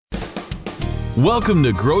Welcome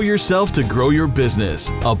to Grow Yourself to Grow Your Business,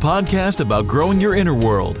 a podcast about growing your inner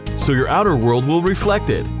world so your outer world will reflect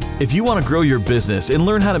it. If you want to grow your business and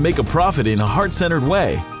learn how to make a profit in a heart-centered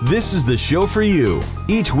way, this is the show for you.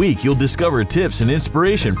 Each week, you'll discover tips and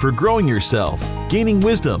inspiration for growing yourself, gaining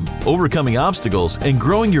wisdom, overcoming obstacles, and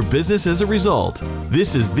growing your business as a result.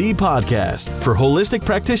 This is the podcast for holistic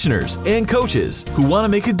practitioners and coaches who want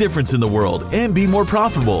to make a difference in the world and be more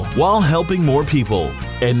profitable while helping more people.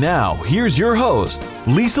 And now, here's your host,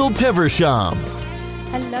 Liesl Teversham.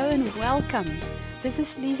 Hello and welcome. This is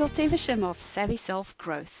Liesl Teversham of Savvy Self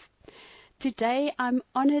Growth. Today, I'm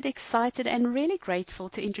honored, excited, and really grateful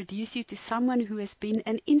to introduce you to someone who has been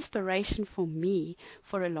an inspiration for me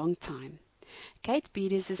for a long time. Kate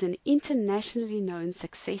Beeders is an internationally known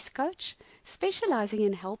success coach, specializing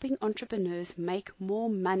in helping entrepreneurs make more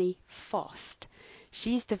money fast.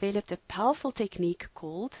 She's developed a powerful technique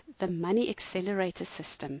called the Money Accelerator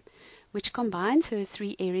System, which combines her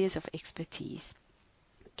three areas of expertise: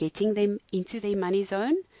 getting them into their money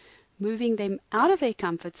zone, moving them out of their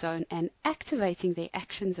comfort zone, and activating their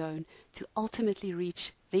action zone to ultimately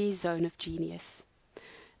reach their zone of genius.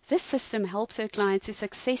 This system helps her clients to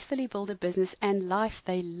successfully build a business and life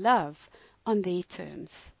they love on their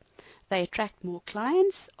terms. They attract more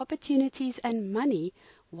clients, opportunities, and money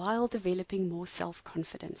while developing more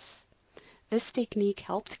self-confidence. This technique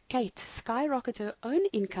helped Kate skyrocket her own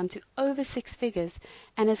income to over 6 figures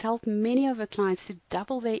and has helped many of her clients to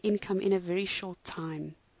double their income in a very short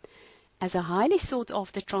time. As a highly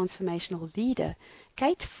sought-after transformational leader,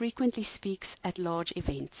 Kate frequently speaks at large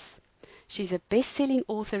events. She's a best-selling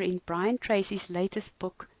author in Brian Tracy's latest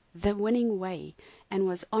book, The Winning Way, and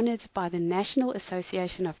was honored by the National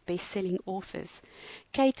Association of Best-Selling Authors.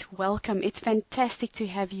 Kate, welcome. It's fantastic to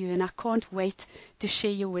have you, and I can't wait to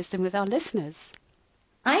share your wisdom with our listeners.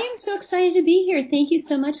 I am so excited to be here. Thank you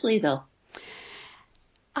so much, Liesl.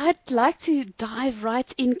 I'd like to dive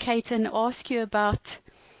right in, Kate, and ask you about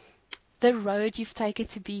the road you've taken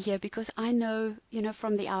to be here, because I know,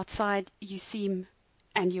 from the outside you seem,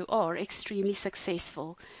 and you are, extremely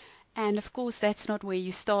successful. And of course, that's not where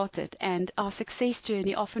you started. And our success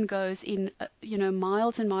journey often goes in,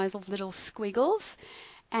 miles and miles of little squiggles.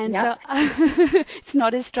 And Yep. so it's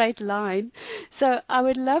not a straight line. So I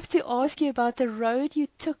would love to ask you about the road you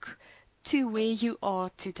took to where you are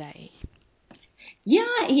today. Yeah,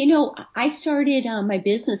 I started my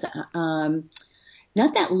business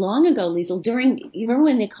not that long ago, Liesl. You remember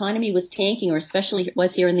when the economy was tanking, or especially it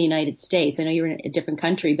was here in the United States? I know you're in a different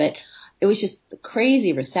country, but it was just a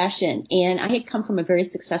crazy recession. And I had come from a very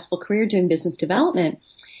successful career doing business development.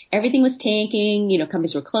 Everything was tanking,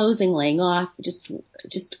 companies were closing, laying off,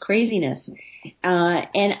 just craziness.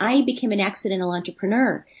 And I became an accidental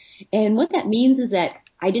entrepreneur. And what that means is that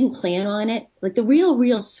I didn't plan on it. Like the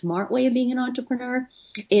real smart way of being an entrepreneur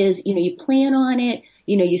is, you plan on it,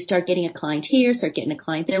 you start getting a client here, start getting a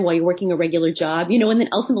client there while you're working a regular job, and then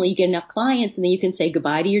ultimately you get enough clients and then you can say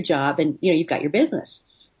goodbye to your job and, you've got your business.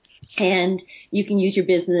 And you can use your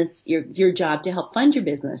business, your job to help fund your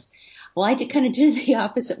business. Well, I kind of did it the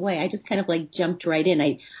opposite way. I just kind of like jumped right in.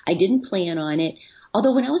 I didn't plan on it.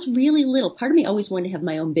 Although when I was really little, part of me always wanted to have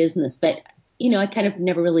my own business, but I kind of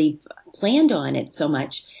never really planned on it so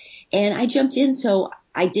much. And I jumped in. So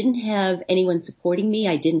I didn't have anyone supporting me.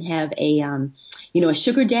 I didn't have a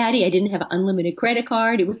sugar daddy. I didn't have an unlimited credit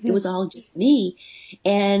card. It was all just me.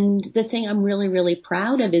 And the thing I'm really, really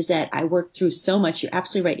proud of is that I worked through so much. You're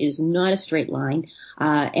absolutely right. It is not a straight line.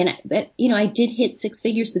 But I did hit 6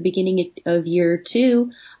 figures at the beginning of year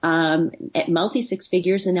 2, at multi 6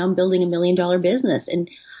 figures. And now I'm building $1 million business. And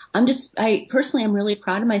I'm really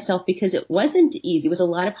proud of myself because it wasn't easy. It was a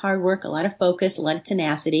lot of hard work, a lot of focus, a lot of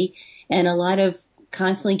tenacity, and a lot of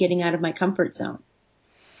constantly getting out of my comfort zone.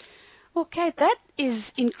 Okay, that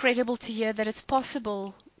is incredible to hear that it's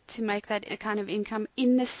possible to make that kind of income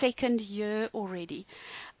in the second year already.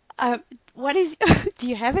 Do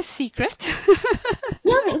you have a secret?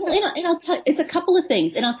 Yeah, and I'll tell, it's a couple of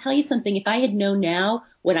things, and I'll tell you something. If I had known now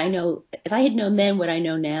what I know, if I had known then what I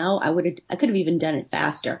know now, I could have even done it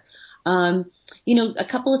faster. A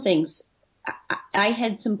couple of things. I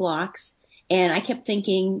had some blocks, and I kept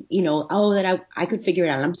thinking, that I could figure it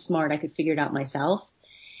out. I'm smart. I could figure it out myself.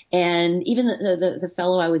 And even the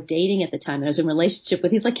fellow I was dating at the time, I was in a relationship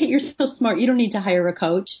with, he's like, hey, you're so smart. You don't need to hire a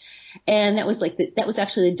coach. And that was that was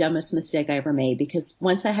actually the dumbest mistake I ever made, because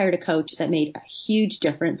once I hired a coach, that made a huge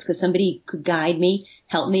difference, because somebody could guide me,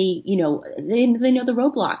 help me, they know the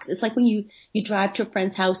roadblocks. It's like when you drive to a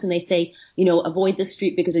friend's house and they say, avoid this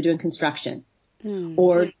street because they're doing construction,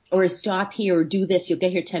 or stop here or do this. You'll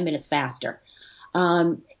get here 10 minutes faster.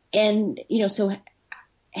 So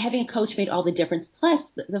having a coach made all the difference.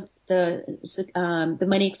 Plus the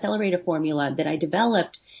Money Accelerator formula that I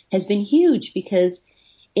developed has been huge because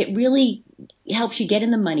it really helps you get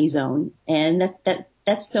in the money zone. And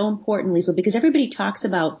that's so important, Liesl, because everybody talks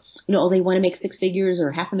about, oh, they want to make 6 figures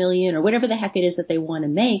or $500,000 or whatever the heck it is that they want to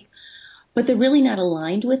make, but they're really not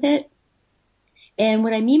aligned with it. And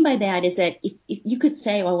what I mean by that is that if you could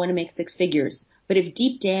say, oh, I want to make 6 figures, but if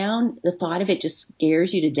deep down the thought of it just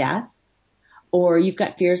scares you to death, or you've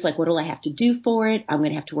got fears like, what will I have to do for it? I'm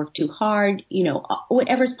going to have to work too hard.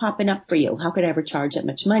 Whatever's popping up for you. How could I ever charge that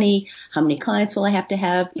much money? How many clients will I have to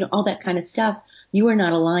have? All that kind of stuff. You are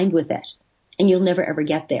not aligned with it, and you'll never ever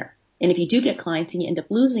get there. And if you do get clients, and you end up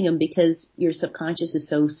losing them because your subconscious is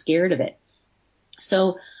so scared of it.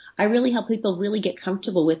 So I really help people really get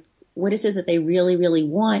comfortable with what is it that they really, really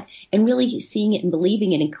want, and really seeing it and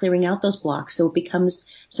believing it and clearing out those blocks so it becomes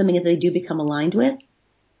something that they do become aligned with.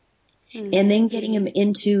 Mm-hmm. And then getting them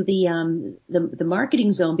into the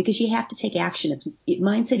marketing zone, because you have to take action.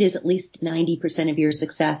 Mindset is at least 90% of your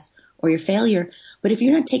success or your failure. But if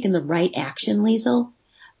you're not taking the right action, Liesl,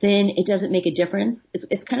 then it doesn't make a difference.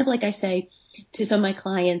 It's kind of like I say to some of my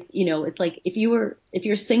clients, it's like if you're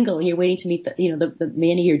single and you're waiting to meet the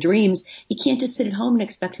man of your dreams, you can't just sit at home and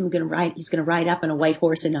expect he's going to ride up on a white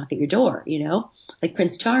horse and knock at your door, like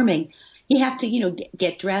Prince Charming. You have to,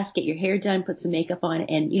 get dressed, get your hair done, put some makeup on,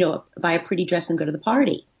 and, buy a pretty dress and go to the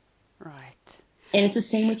party. Right. And it's the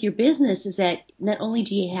same with your business, is that not only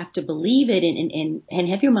do you have to believe it and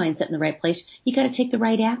have your mindset in the right place, you got to take the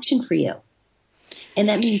right action for you. And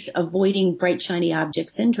that means avoiding bright, shiny object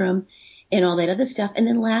syndrome and all that other stuff. And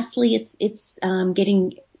then lastly,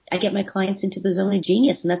 I get my clients into the zone of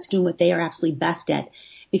genius, and that's doing what they are absolutely best at.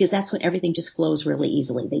 Because that's when everything just flows really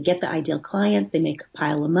easily. They get the ideal clients, they make a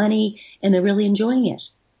pile of money, and they're really enjoying it.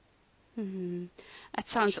 Mm-hmm. That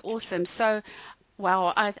sounds awesome. So,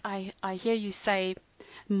 wow, I hear you say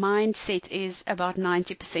mindset is about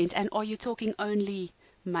 90%. And are you talking only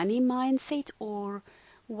money mindset, or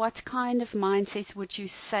what kind of mindsets would you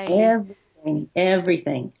say?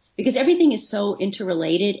 Everything. Because everything is so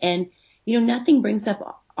interrelated, and, nothing brings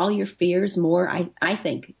up all your fears more, I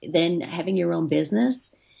think, than having your own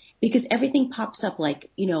business. Because everything pops up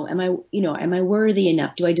like, am I worthy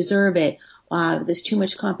enough? Do I deserve it? There's too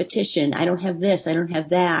much competition. I don't have this. I don't have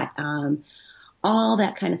that. All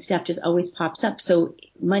that kind of stuff just always pops up. So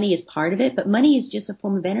money is part of it, but money is just a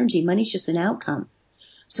form of energy. Money is just an outcome.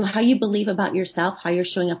 So how you believe about yourself, how you're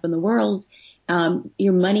showing up in the world,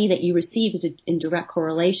 your money that you receive is in direct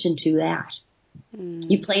correlation to that.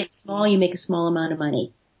 You play it small, you make a small amount of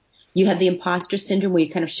money. You have the imposter syndrome where you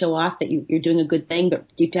kind of show off that you're doing a good thing,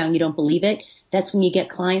 but deep down you don't believe it. That's when you get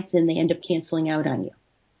clients and they end up canceling out on you.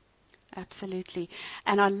 Absolutely.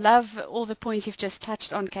 And I love all the points you've just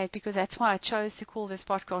touched on, Kate, because that's why I chose to call this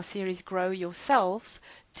podcast series Grow Yourself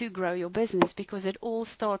to Grow Your Business, because it all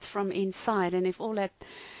starts from inside. And if all that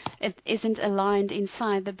it isn't aligned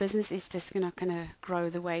inside, the business is just not going to grow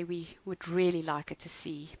the way we would really like it to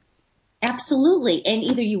see. Absolutely. And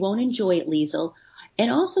either you won't enjoy it, Liesl. And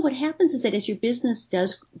also what happens is that as your business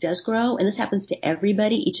does grow, and this happens to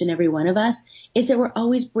everybody, each and every one of us, is that we're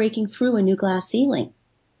always breaking through a new glass ceiling.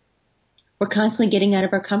 We're constantly getting out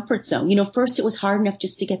of our comfort zone. First it was hard enough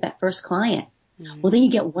just to get that first client. Mm-hmm. Well, then you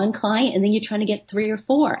get one client, and then you're trying to get 3 or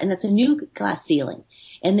 4, and that's a new glass ceiling.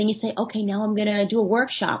 And then you say, okay, now I'm going to do a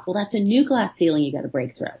workshop. Well, that's a new glass ceiling you got to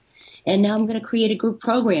break through. And now I'm going to create a group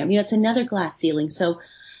program. That's another glass ceiling. So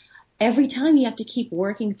every time you have to keep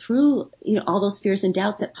working through, all those fears and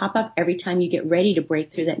doubts that pop up every time you get ready to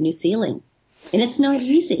break through that new ceiling. And it's not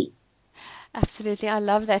easy. Absolutely. I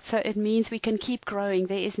love that. So it means we can keep growing.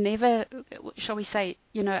 There is never, shall we say,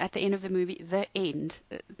 at the end of the movie, the end.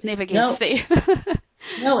 It never gets there.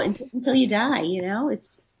 No, until you die,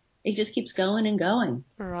 it just keeps going and going.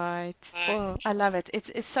 Right. Oh, I love it.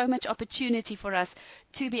 It's so much opportunity for us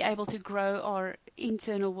to be able to grow our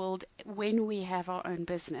internal world when we have our own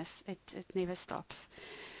business. It never stops.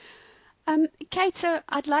 Kate, so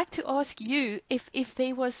I'd like to ask you if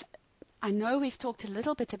there was, I know we've talked a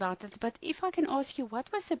little bit about this, but if I can ask you,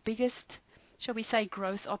 what was the biggest, shall we say,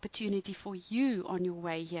 growth opportunity for you on your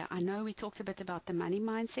way here? I know we talked a bit about the money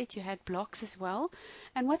mindset. You had blocks as well.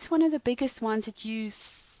 And what's one of the biggest ones that you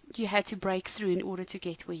had to break through in order to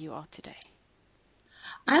get where you are today?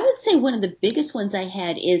 I would say one of the biggest ones I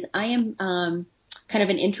had is I am kind of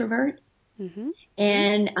an introvert. Mm-hmm.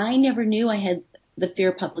 And I never knew I had the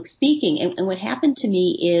fear of public speaking. And what happened to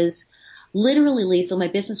me is, literally, Liesl, my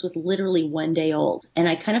business was literally 1 day old. And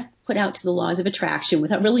I kind of put out to the laws of attraction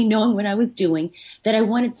without really knowing what I was doing, that I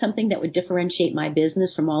wanted something that would differentiate my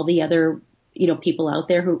business from all the other people out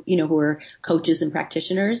there who are coaches and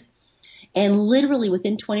practitioners. And literally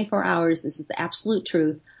within 24 hours, this is the absolute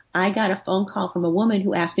truth, I got a phone call from a woman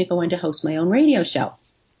who asked me if I wanted to host my own radio show.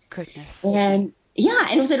 Goodness. And yeah,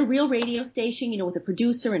 and it was at a real radio station, with a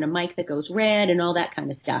producer and a mic that goes red and all that kind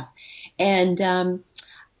of stuff. And,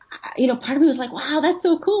 part of me was like, wow, that's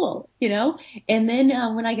so cool, And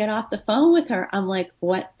then when I got off the phone with her, I'm like,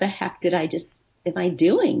 what the heck am I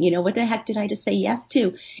doing? What the heck did I just say yes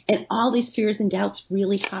to? And all these fears and doubts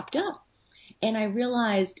really popped up. And I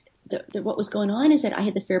realized that what was going on is that I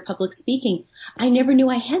had the fear of public speaking. I never knew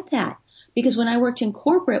I had that. Because when I worked in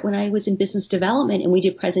corporate, when I was in business development and we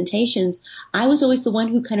did presentations, I was always the one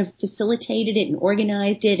who kind of facilitated it and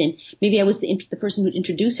organized it. And maybe I was the person who'd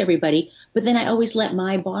introduce everybody. But then I always let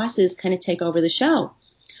my bosses kind of take over the show.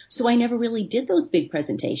 So I never really did those big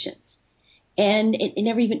presentations. And it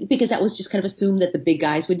never even, because that was just kind of assumed that the big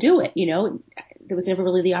guys would do it. There was never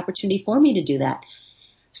really the opportunity for me to do that.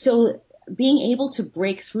 So being able to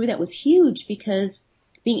break through that was huge, because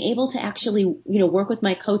being able to actually, work with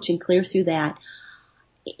my coach and clear through that,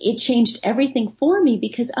 it changed everything for me.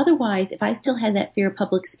 Because otherwise, if I still had that fear of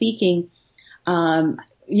public speaking, first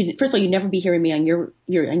of all, you'd never be hearing me on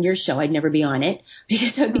your show. I'd never be on it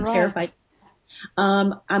because I would be terrified.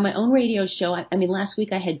 On my own radio show, last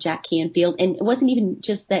week I had Jack Canfield, and it wasn't even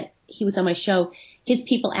just that he was on my show. His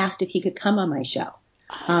people asked if he could come on my show.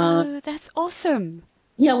 Oh, that's awesome.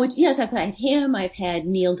 Yeah, yes, I've had him. I've had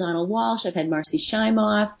Neil Donald Walsh. I've had Marcy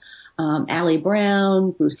Shimoff, Allie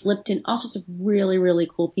Brown, Bruce Lipton, all sorts of really, really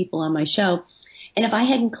cool people on my show. And if I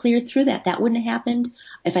hadn't cleared through that wouldn't have happened.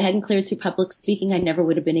 If I hadn't cleared through public speaking, I never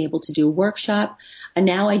would have been able to do a workshop. And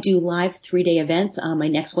now I do live 3-day events. My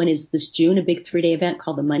next one is this June, a big 3-day event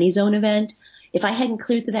called the Money Zone event. If I hadn't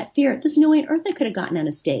cleared through that fear, there's no way on earth I could have gotten on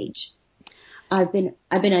a stage. I've been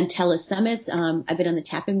on telesummits. I've been on the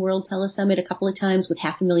Tapping World Telesummit a couple of times with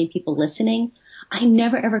 500,000 people listening. I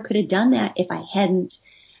never ever could have done that if I hadn't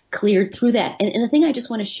cleared through that. And the thing I just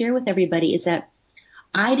want to share with everybody is that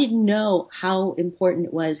I didn't know how important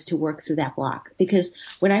it was to work through that block, because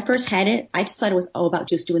when I first had it, I just thought it was all about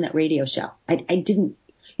just doing that radio show. I didn't,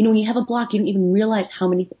 when you have a block, you don't even realize how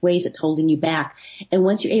many ways it's holding you back. And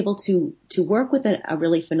once you're able to work with a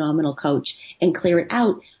really phenomenal coach and clear it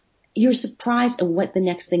out, you're surprised at what the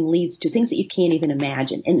next thing leads to, things that you can't even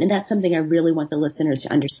imagine. And that's something I really want the listeners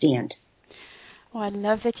to understand. Oh, I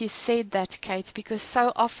love that you said that, Kate, because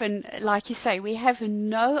so often, like you say, we have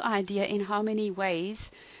no idea in how many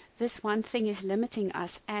ways this one thing is limiting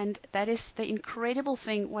us. And that is the incredible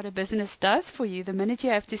thing what a business does for you. The minute you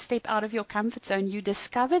have to step out of your comfort zone, you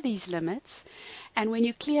discover these limits. And when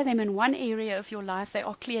you clear them in one area of your life, they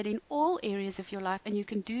are cleared in all areas of your life, and you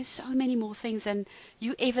can do so many more things than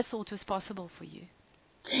you ever thought was possible for you.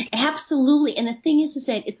 Absolutely. And the thing is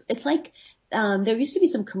that it's like there used to be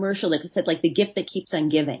some commercial that said, like, the gift that keeps on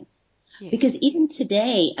giving. Yes. Because even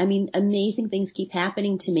today, amazing things keep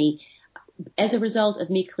happening to me as a result of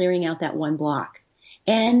me clearing out that one block.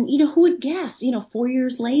 And, who would guess, 4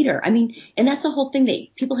 years later, and that's the whole thing, that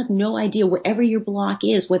people have no idea wherever your block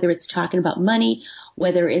is, whether it's talking about money,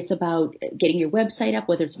 whether it's about getting your website up,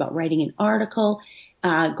 whether it's about writing an article,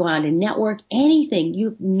 go on a network, anything. You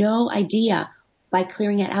have no idea by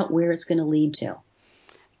clearing it out where it's going to lead to.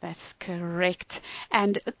 That's correct.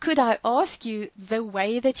 And could I ask you, the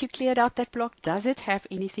way that you cleared out that block, does it have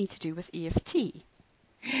anything to do with EFT?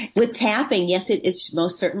 With tapping, yes, it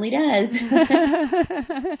most certainly does.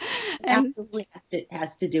 Absolutely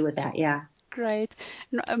has to do with that, yeah. Great.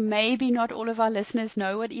 Maybe not all of our listeners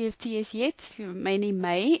know what EFT is yet. Many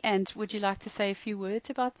may. And would you like to say a few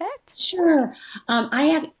words about that? Sure.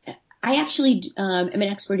 I actually am an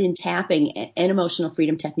expert in tapping and emotional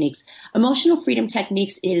freedom techniques. Emotional freedom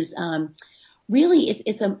techniques is really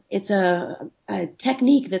it's a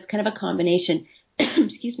technique that's kind of a combination,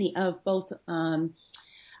 excuse me, of both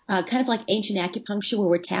kind of like ancient acupuncture, where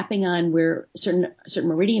we're tapping on where certain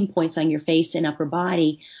meridian points on your face and upper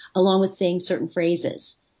body, along with saying certain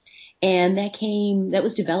phrases. And that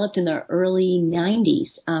was developed in the early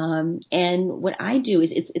 90s. And what I do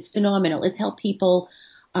is it's phenomenal. It's helped people.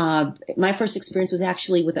 My first experience was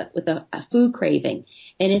actually with a food craving,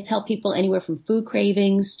 and it's helped people anywhere from food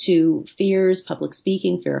cravings to fears, public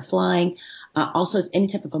speaking, fear of flying. Also, it's any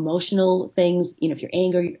type of emotional things. If you're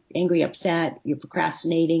angry, upset, you're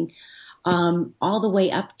procrastinating, all the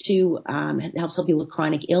way up to it helps help people with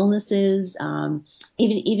chronic illnesses,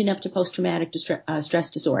 even up to post-traumatic stress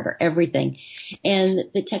disorder, everything. And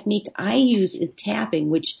the technique I use is tapping,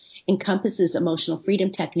 which encompasses emotional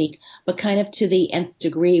freedom technique, but kind of to the nth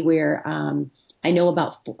degree, where I know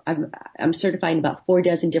I'm certified in about 4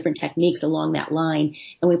 dozen different techniques along that line.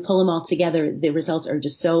 And we pull them all together. The results are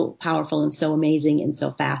just so powerful and so amazing and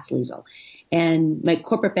so fast, Liesl. And my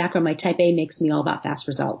corporate background, my type A, makes me all about fast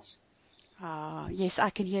results. Ah, yes, I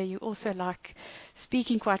can hear you also like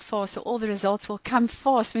speaking quite fast, so all the results will come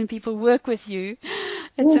fast when people work with you.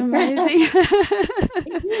 It's amazing.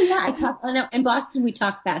 Yeah, I talk in Boston. We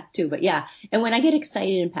talk fast too, but yeah. And when I get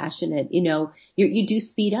excited and passionate, you do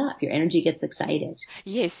speed up. Your energy gets excited.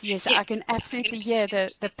 Yes, I can absolutely hear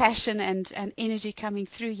the passion and energy coming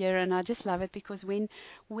through here, and I just love it because when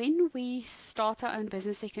we start our own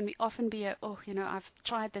business, there can often be I've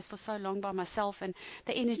tried this for so long by myself, and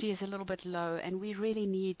the energy is a little bit low, and we really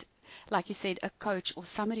need, like you said, a coach or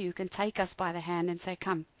somebody who can take us by the hand and say,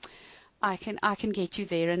 come, I can get you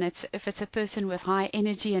there. And if it's a person with high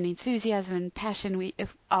energy and enthusiasm and passion,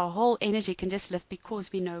 if our whole energy can just lift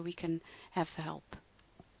because we know we can have the help.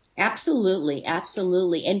 Absolutely,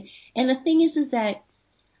 absolutely. And the thing is that,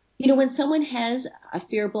 when someone has a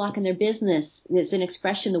fear block in their business, there's an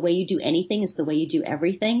expression, the way you do anything is the way you do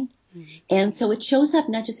everything. Mm-hmm. And so it shows up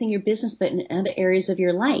not just in your business, but in other areas of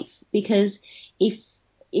your life. Because if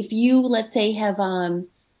you, let's say, have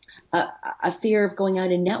a fear of going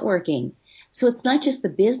out and networking, so it's not just the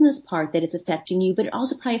business part that it's affecting you, but it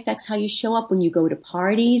also probably affects how you show up when you go to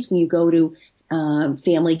parties, when you go to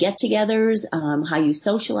family get-togethers, how you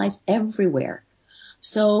socialize everywhere.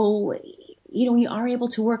 So, when you are able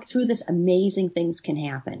to work through this, amazing things can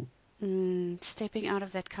happen. Stepping out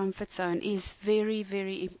of that comfort zone is very,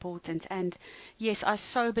 very important. And yes, I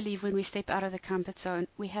so believe when we step out of the comfort zone,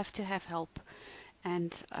 we have to have help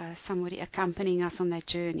and somebody accompanying us on that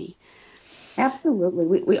journey.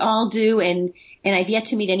 Absolutely. We all do. And I've yet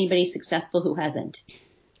to meet anybody successful who hasn't.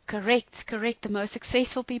 Correct. The most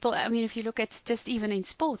successful people, I mean, if you look at just even in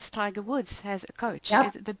sports, Tiger Woods has a coach.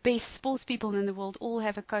 Yep. The best sports people in the world all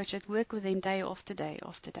have a coach that work with them day after day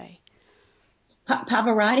after day.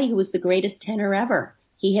 Pavarotti, who was the greatest tenor ever,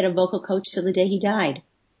 he had a vocal coach till the day he died.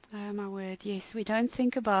 Oh, my word, yes. We don't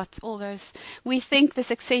think about all those. We think the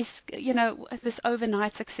success, this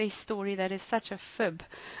overnight success story that is such a fib.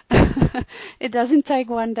 It doesn't take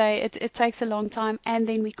one day. It takes a long time. And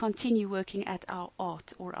then we continue working at our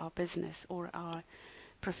art or our business or our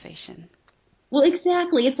profession. Well,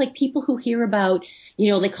 exactly. It's like people who hear about,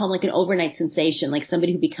 they call them like an overnight sensation, like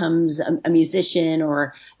somebody who becomes a musician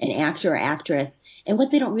or an actor or actress. And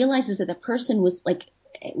what they don't realize is that the person was like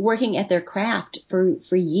working at their craft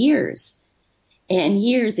for years and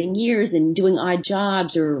years and years and doing odd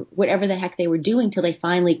jobs or whatever the heck they were doing till they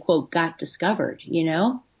finally, quote, got discovered,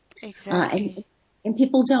 Exactly. And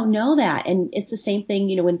people don't know that. And it's the same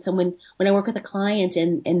thing, when I work with a client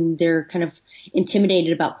and they're kind of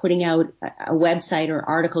intimidated about putting out a website or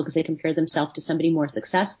article because they compare themselves to somebody more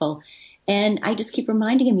successful. And I just keep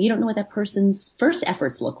reminding them, you don't know what that person's first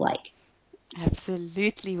efforts look like.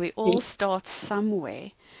 Absolutely. We all start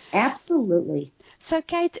somewhere. Absolutely. So,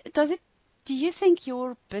 Kate, do you think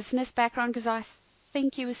your business background, because I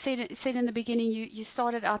think you said in the beginning you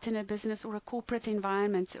started out in a business or a corporate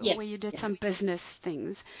environment where you did some business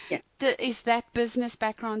things. Yeah. Is that business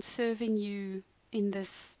background serving you in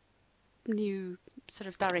this new sort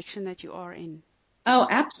of direction that you are in? Oh,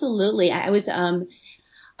 absolutely. I was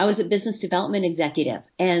a business development executive.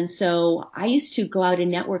 And so I used to go out and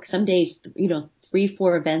network some days,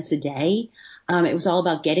 3-4 events a day. It was all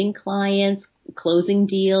about getting clients, closing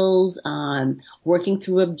deals, working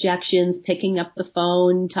through objections, picking up the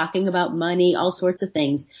phone, talking about money, all sorts of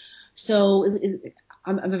things. So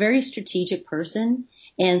I'm a very strategic person.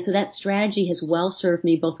 And so that strategy has well served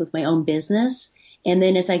me both with my own business and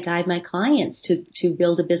then as I guide my clients to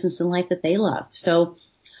build a business and life that they love. So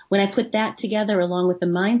when I put that together along with the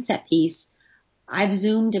mindset piece, I've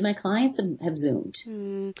zoomed and my clients have zoomed.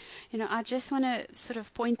 I just want to sort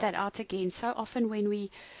of point that out again. So often when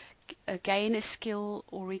we gain a skill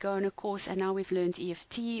or we go on a course and now we've learned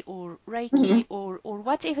EFT or Reiki or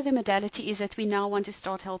whatever the modality is that we now want to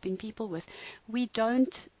start helping people with, we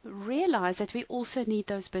don't realize that we also need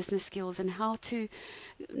those business skills and how to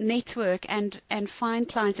network and find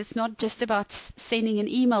clients. It's not just about sending an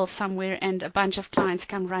email somewhere and a bunch of clients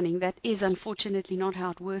come running. That is unfortunately not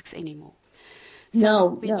how it works anymore. So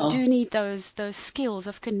we do need those skills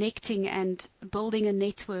of connecting and building a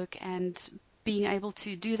network and being able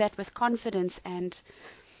to do that with confidence and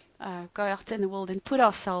go out in the world and put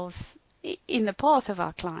ourselves in the path of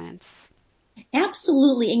our clients.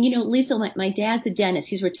 Absolutely. And, Lisa, my dad's a dentist.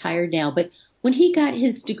 He's retired now. But when he got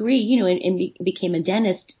his degree, and became a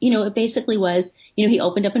dentist, it basically was, he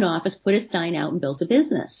opened up an office, put a sign out and built a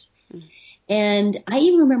business. And I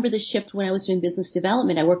even remember the shift when I was doing business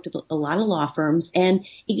development. I worked with a lot of law firms, and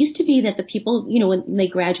it used to be that the people, when they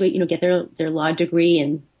graduate, get their law degree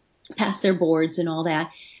and pass their boards and all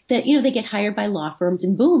that, they get hired by law firms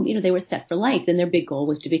and boom, they were set for life. And their big goal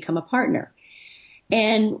was to become a partner.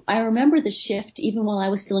 And I remember the shift even while I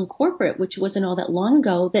was still in corporate, which wasn't all that long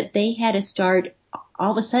ago, that they had to start,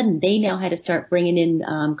 all of a sudden, they now had to start bringing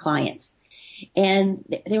in clients. And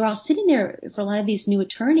they were all sitting there for a lot of these new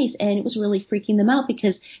attorneys, and it was really freaking them out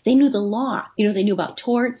because they knew the law. They knew about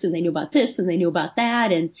torts, and they knew about this, and they knew about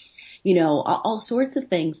that, and, all sorts of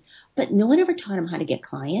things. But no one ever taught them how to get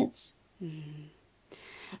clients. Mm-hmm.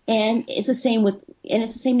 And it's the same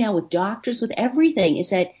now with doctors, with everything,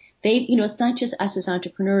 is that it's not just us as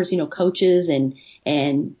entrepreneurs, coaches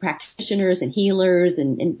and practitioners and healers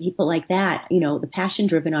and people like that, the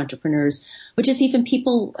passion-driven entrepreneurs, but just even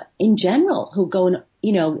people in general who go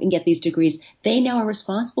and get these degrees. They now are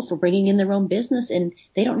responsible for bringing in their own business, and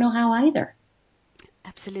they don't know how either.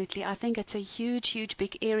 Absolutely. I think it's a huge,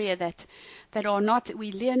 big area that are not,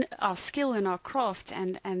 we learn our skill and our craft,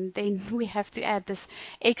 and then we have to add this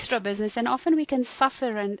extra business. And often we can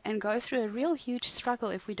suffer and go through a real huge struggle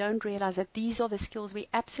if we don't realize that these are the skills we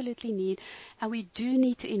absolutely need. And we do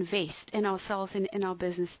need to invest in ourselves and in our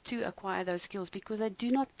business to acquire those skills, because they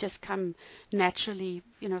do not just come naturally,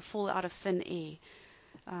 fall out of thin air.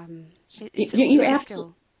 It's also a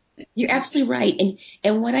skill. You're absolutely right.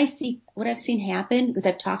 And what I've seen happen, because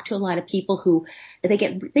I've talked to a lot of people who they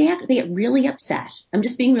get really upset. I'm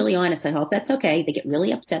just being really honest. I hope that's okay. They get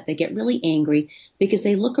really upset. They get really angry because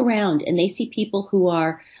they look around and they see people who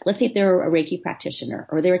are, let's say if they're a Reiki practitioner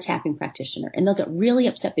or they're a tapping practitioner, and they'll get really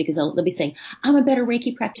upset because they'll be saying, I'm a better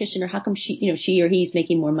Reiki practitioner. How come she or he's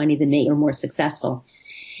making more money than me or more successful?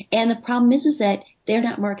 And the problem is that they're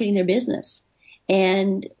not marketing their business.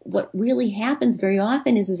 And what really happens very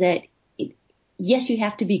often is that, yes, you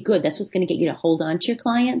have to be good. That's what's going to get you to hold on to your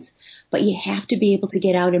clients. But you have to be able to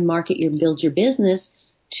get out and build your business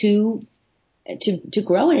to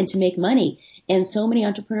grow it and to make money. And so many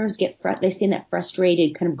entrepreneurs they stay in that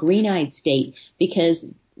frustrated, kind of green-eyed state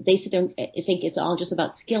because they sit there and think it's all just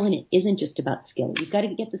about skill, and it isn't just about skill. You've got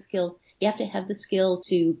to get the skill. You have to have the skill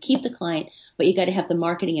to keep the client, but you got to have the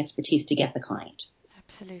marketing expertise to get the client.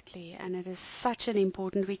 Absolutely, and it is such an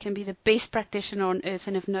important. We can be the best practitioner on earth,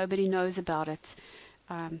 and if nobody knows about it,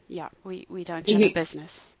 we don't have a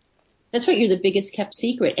business. That's right. You're the biggest kept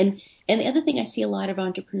secret. And the other thing I see a lot of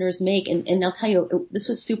entrepreneurs make, and I'll tell you, this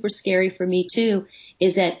was super scary for me too,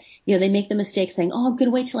 is that they make the mistake saying, "Oh, I'm going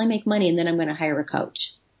to wait till I make money, and then I'm going to hire a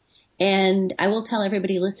coach." And I will tell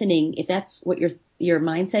everybody listening, if that's what your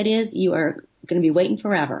mindset is, you are going to be waiting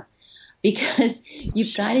forever. Because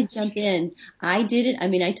you've got to jump in. I did it. I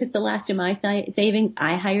mean, I took the last of my savings.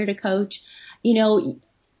 I hired a coach.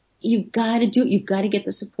 You've got to do it. You've got to get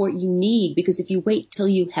the support you need, because if you wait till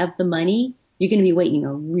you have the money, you're going to be waiting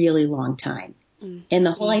a really long time. Mm-hmm. And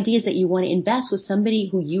the whole idea is that you want to invest with somebody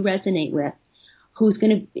who you resonate with, who's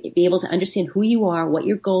going to be able to understand who you are, what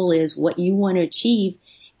your goal is, what you want to achieve,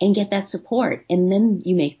 and get that support. And then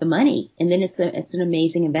you make the money. And then it's an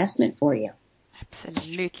amazing investment for you.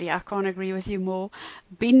 Absolutely. I can't agree with you more.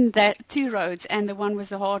 Been that two roads, and the one was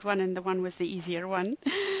the hard one and the one was the easier one.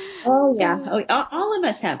 Oh, yeah. All of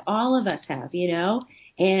us have,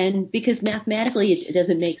 and because mathematically it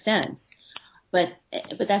doesn't make sense. But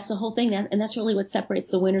that's the whole thing. And that's really what separates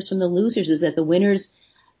the winners from the losers, is that the winners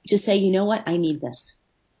just say, you know what, I need this.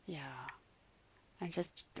 Yeah. And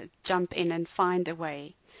just jump in and find a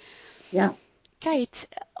way. Yeah. Kate,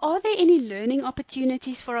 are there any learning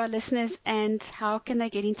opportunities for our listeners, and how can they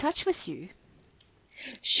get in touch with you?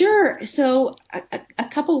 Sure. So a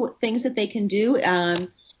couple of things that they can do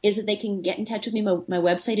is that they can get in touch with me. My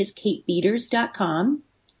website is katebeaters.com.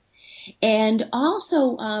 And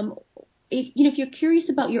also, if you're curious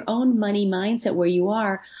about your own money mindset where you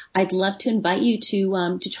are, I'd love to invite you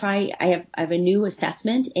to try. I have a new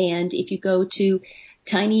assessment, and if you go to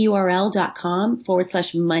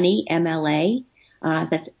tinyurl.com/money MLA.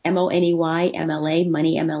 That's MONEYMLA,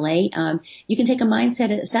 money MLA. You can take a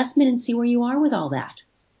mindset assessment and see where you are with all that.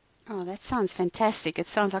 Oh, that sounds fantastic. It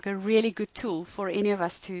sounds like a really good tool for any of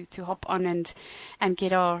us to hop on and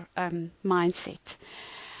get our mindset.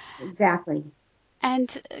 Exactly.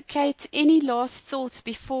 And Kate, any last thoughts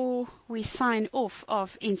before we sign off,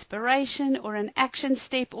 of inspiration or an action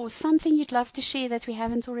step or something you'd love to share that we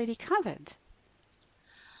haven't already covered?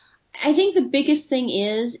 I think the biggest thing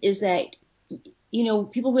is that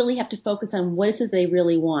people really have to focus on what is it they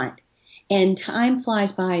really want. And time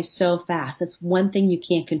flies by so fast. That's one thing you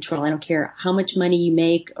can't control. I don't care how much money you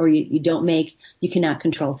make or you don't make, you cannot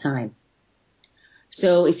control time.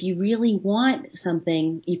 So if you really want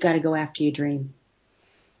something, you've got to go after your dream.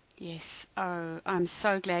 Yes. Oh, I'm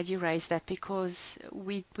so glad you raised that, because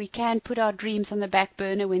we can put our dreams on the back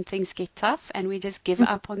burner when things get tough and we just give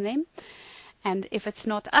up on them. And if it's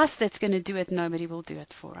not us that's going to do it, nobody will do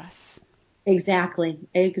it for us. Exactly.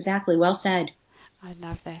 Well said. I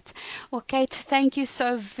love that. Well, Kate, thank you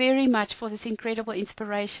so very much for this incredible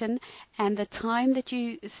inspiration and the time that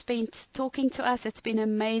you spent talking to us. It's been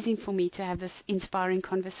amazing for me to have this inspiring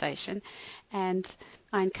conversation. And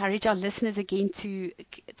I encourage our listeners again to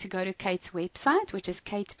go to Kate's website, which is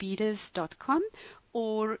katebeaters.com,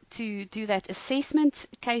 or to do that assessment.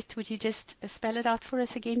 Kate, would you just spell it out for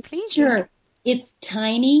us again, please? Sure. It's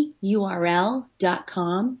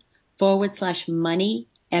tinyurl.com/money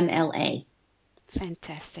MLA.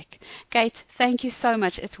 Fantastic. Kate, thank you so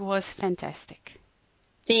much. It was fantastic.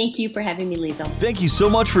 Thank you for having me, Liesl. Thank you so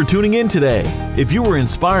much for tuning in today. If you were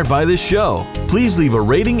inspired by this show, please leave a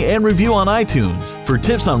rating and review on iTunes. For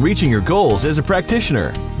tips on reaching your goals as a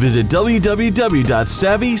practitioner, visit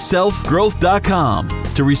www.savvyselfgrowth.com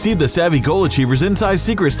to receive the Savvy Goal Achievers Inside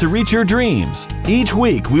Secrets to reach your dreams. Each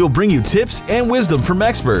week, we will bring you tips and wisdom from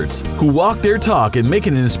experts who walk their talk and make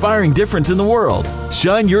an inspiring difference in the world.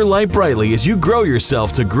 Shine your light brightly as you grow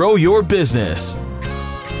yourself to grow your business.